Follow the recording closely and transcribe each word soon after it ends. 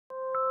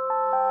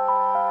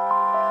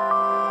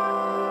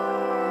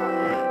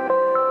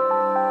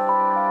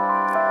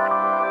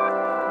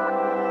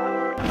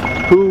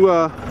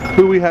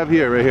Who we have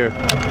here, right here?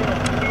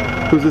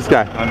 Who's this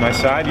guy? On my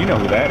side, you know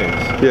who that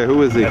is. Yeah,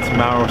 who is he? That's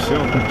Mauro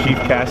Silva, Chief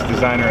Cast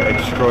Designer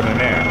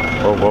Extraordinaire.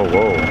 Whoa, whoa,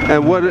 whoa.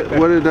 And what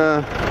did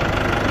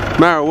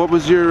Mauro, what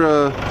was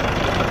your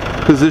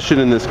position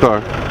in this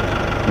car?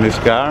 In this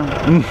car?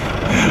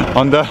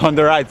 on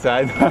the right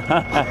side.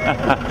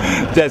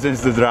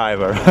 Jason's the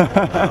driver.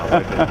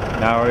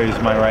 Mauro is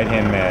my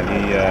right-hand man.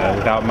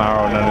 Without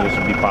Mauro, none of this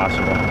would be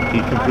possible.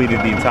 He completed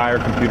the entire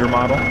computer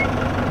model.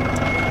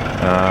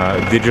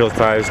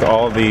 Digitalized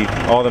all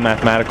the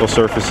mathematical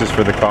surfaces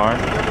for the car,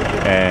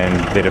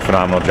 and did a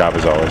phenomenal job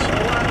as always.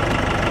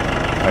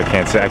 I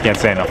can't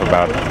say enough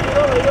about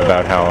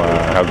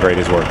how great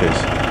his work is.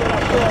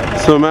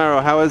 So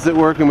Mauro, how is it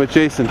working with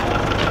Jason?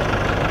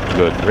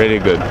 Good, really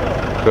good,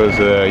 because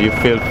you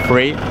feel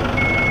free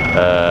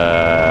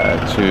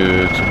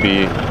to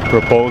be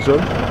proposer.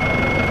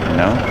 You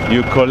know,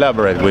 you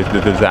collaborate with the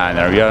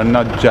designer. You are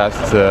not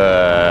just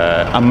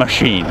a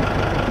machine.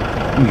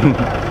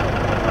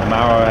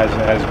 Mauro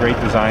has great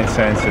design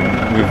sense,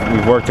 and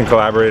we've worked and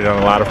collaborated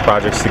on a lot of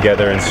projects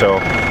together, and so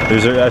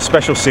there's a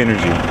special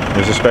synergy.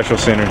 There's a special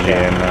synergy,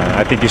 and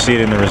I think you see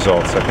it in the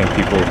results. I think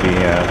people will be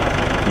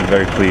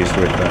very pleased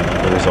with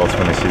the results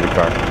when they see the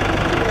car.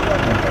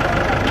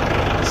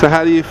 So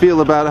how do you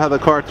feel about how the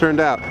car turned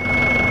out?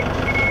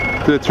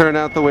 Did it turn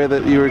out the way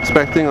that you were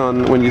expecting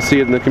when you see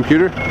it in the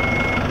computer?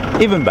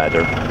 Even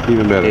better.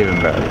 Even better. Even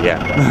better,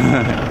 yeah.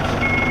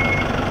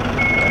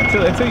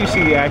 Until you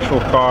see the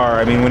actual car,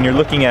 I mean, when you're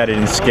looking at it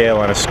in scale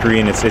on a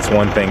screen, it's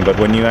one thing, but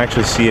when you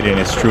actually see it in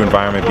its true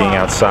environment, being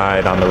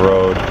outside on the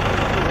road,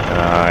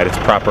 at its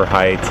proper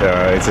height,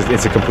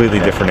 it's a completely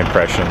different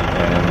impression.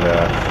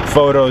 And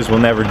photos will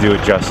never do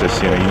it justice.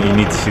 You know, you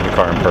need to see the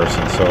car in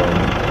person, so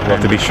we'll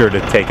have to be sure to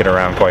take it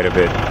around quite a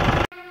bit.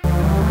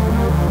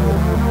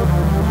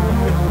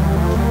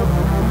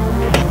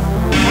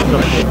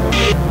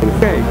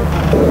 Okay.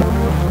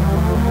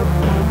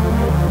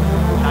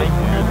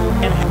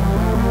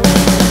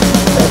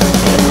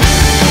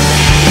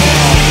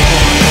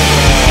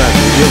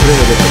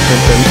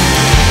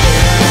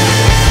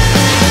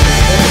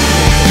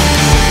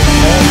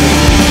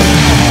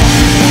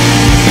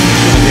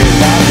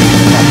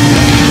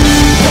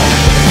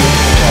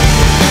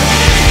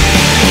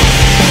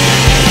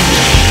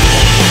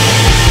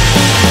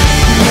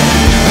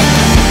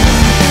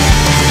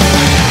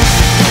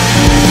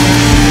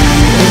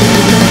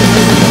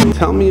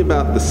 Tell me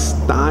about the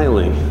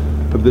styling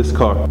of this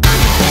car.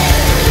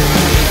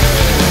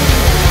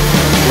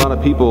 A lot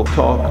of people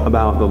talk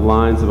about the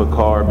lines of a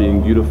car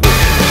being beautiful.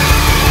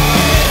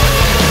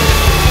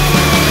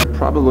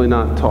 Probably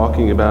not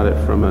talking about it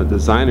from a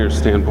designer's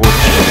standpoint.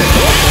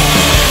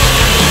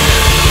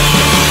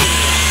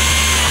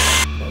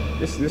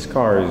 This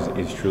car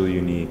is truly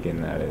unique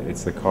in that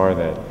it's the car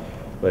that,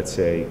 let's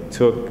say,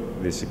 took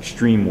this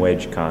extreme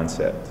wedge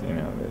concept, you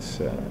know, this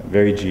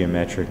very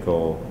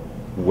geometrical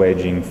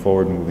wedging,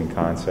 forward-moving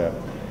concept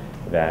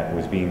that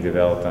was being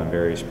developed on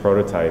various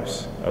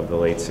prototypes of the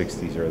late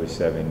 60s, early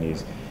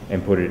 70s,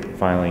 and put it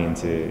finally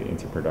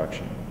into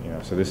production. You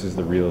know, so this is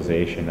the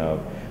realization of,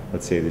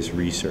 let's say, this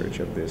research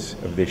of this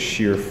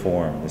sheer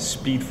form, this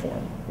speed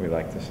form, we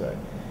like to say.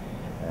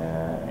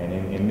 And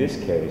in this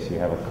case, you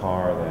have a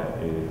car that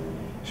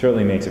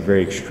certainly makes a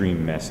very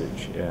extreme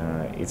message.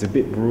 It's a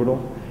bit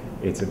brutal,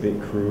 it's a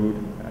bit crude,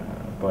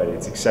 but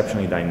it's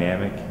exceptionally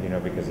dynamic, you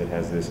know, because it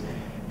has this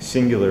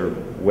singular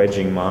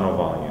wedging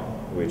monovolume,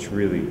 which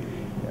really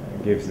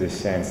gives this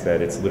sense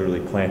that it's literally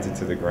planted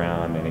to the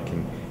ground, and it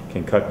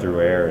can cut through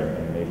air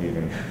and maybe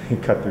even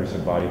cut through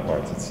some body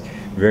parts. It's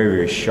very,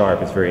 very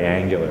sharp, it's very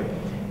angular.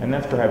 And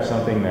that's perhaps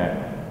something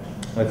that,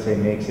 let's say,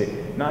 makes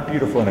it not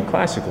beautiful in a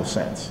classical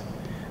sense,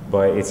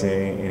 but it's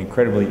an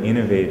incredibly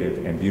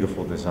innovative and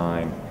beautiful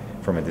design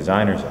from a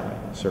designer's eye,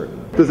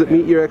 certainly. Does it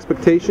meet your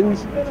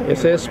expectations?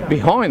 It is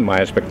behind my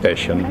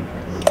expectation.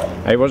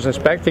 I was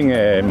expecting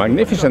a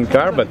magnificent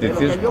car, but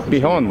it is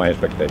beyond my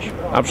expectation.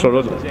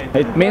 Absolutely.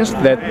 It means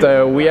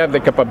that we have the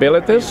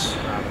capabilities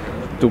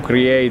to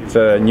create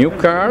new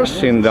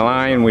cars in the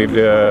line with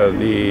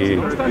the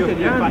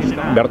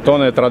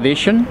Bertone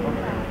tradition,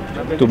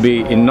 to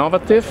be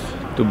innovative,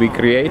 to be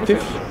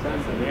creative.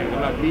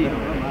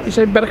 It's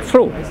a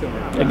breakthrough,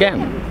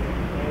 again.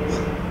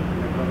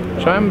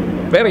 So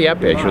I'm very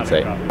happy, I should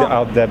say.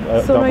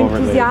 Sono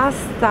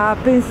entusiasta,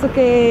 penso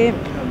che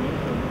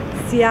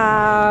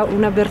sia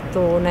una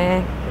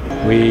Bertone.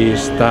 We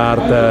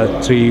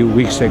started 3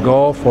 weeks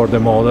ago for the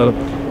model.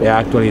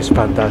 Actually, it's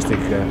fantastic.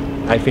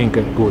 I think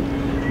good,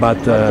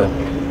 but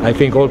I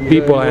think all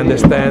people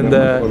understand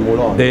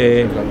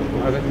the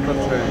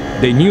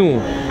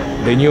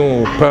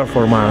new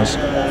performance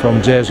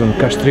from Jason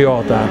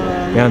Castriota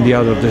and the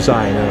other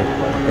designer,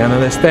 and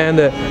understand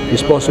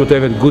it's possible to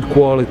have a good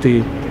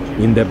quality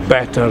in the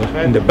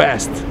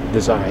best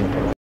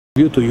design.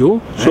 To you?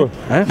 Sure.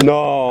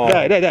 No.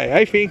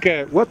 I think,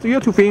 what do you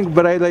think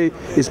Bradley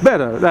is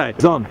better?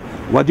 Don,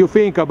 what do you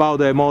think about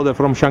the model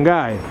from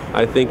Shanghai?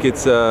 I think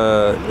it's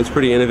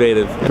pretty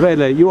innovative.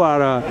 Bradley, you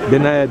are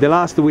the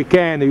last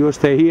weekend you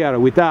stay here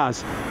with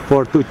us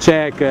to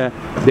check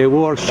the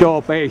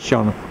workshop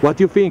action. What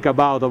do you think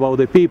about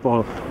the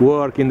people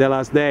working the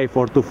last day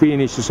to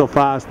finish so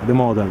fast the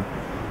model?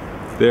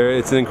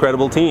 It's an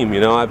incredible team. You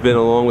know, I've been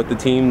along with the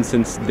team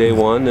since day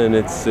one, and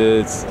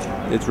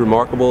it's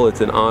remarkable. It's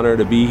an honor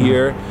to be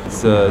here.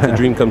 It's a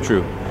dream come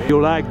true.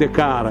 You like the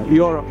car?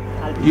 Your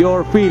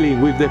feeling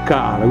with the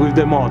car, with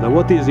the model.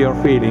 What is your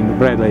feeling,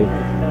 Bradley?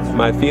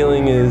 My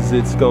feeling is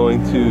it's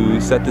going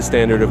to set the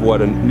standard of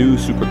what a new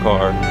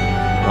supercar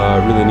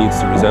really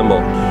needs to resemble,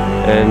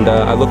 and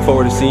I look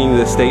forward to seeing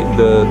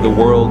the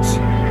world's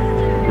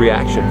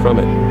reaction from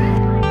it.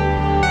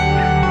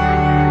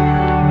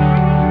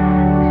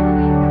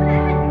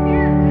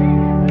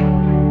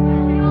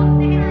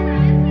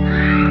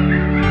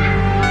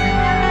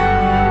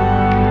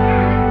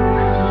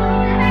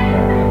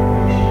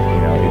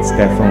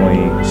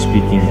 Definitely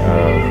speaking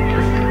of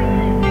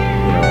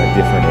a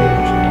different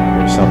age.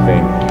 There's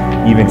something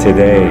even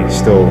today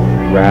still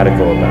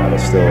radical about it,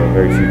 still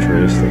very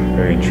futuristic,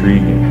 very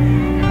intriguing.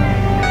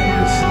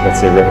 This, let's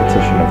say,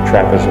 repetition of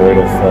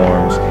trapezoidal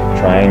forms,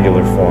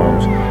 triangular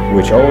forms,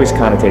 which always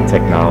connotate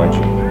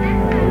technology,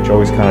 which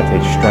always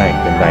connotate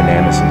strength and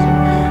dynamicism.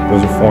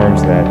 Those are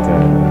forms that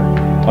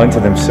unto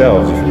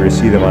themselves, if you were to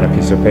see them on a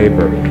piece of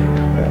paper,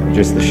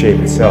 just the shape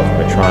itself,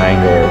 a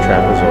triangle or a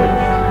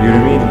trapezoid, you'd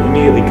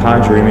immediately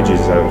conjure images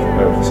of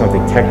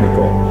something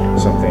technical,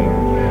 something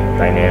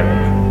dynamic.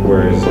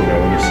 Whereas,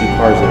 when you see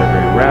cars that are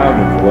very round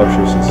and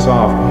voluptuous and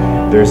soft,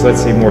 there's,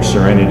 let's say, more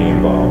serenity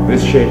involved.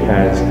 This shape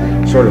has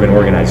sort of an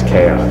organized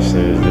chaos.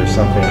 There's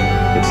something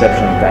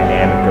exceptionally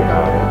dynamic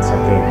about it,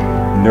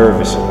 something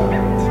nervous about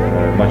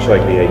it, much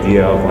like the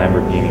idea of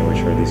Lamborghini,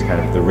 which are these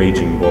kind of the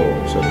raging bull,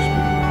 so to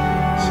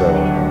speak. So,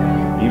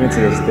 even to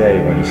this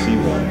day, when you see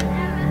one,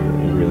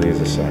 it really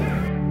is a sight.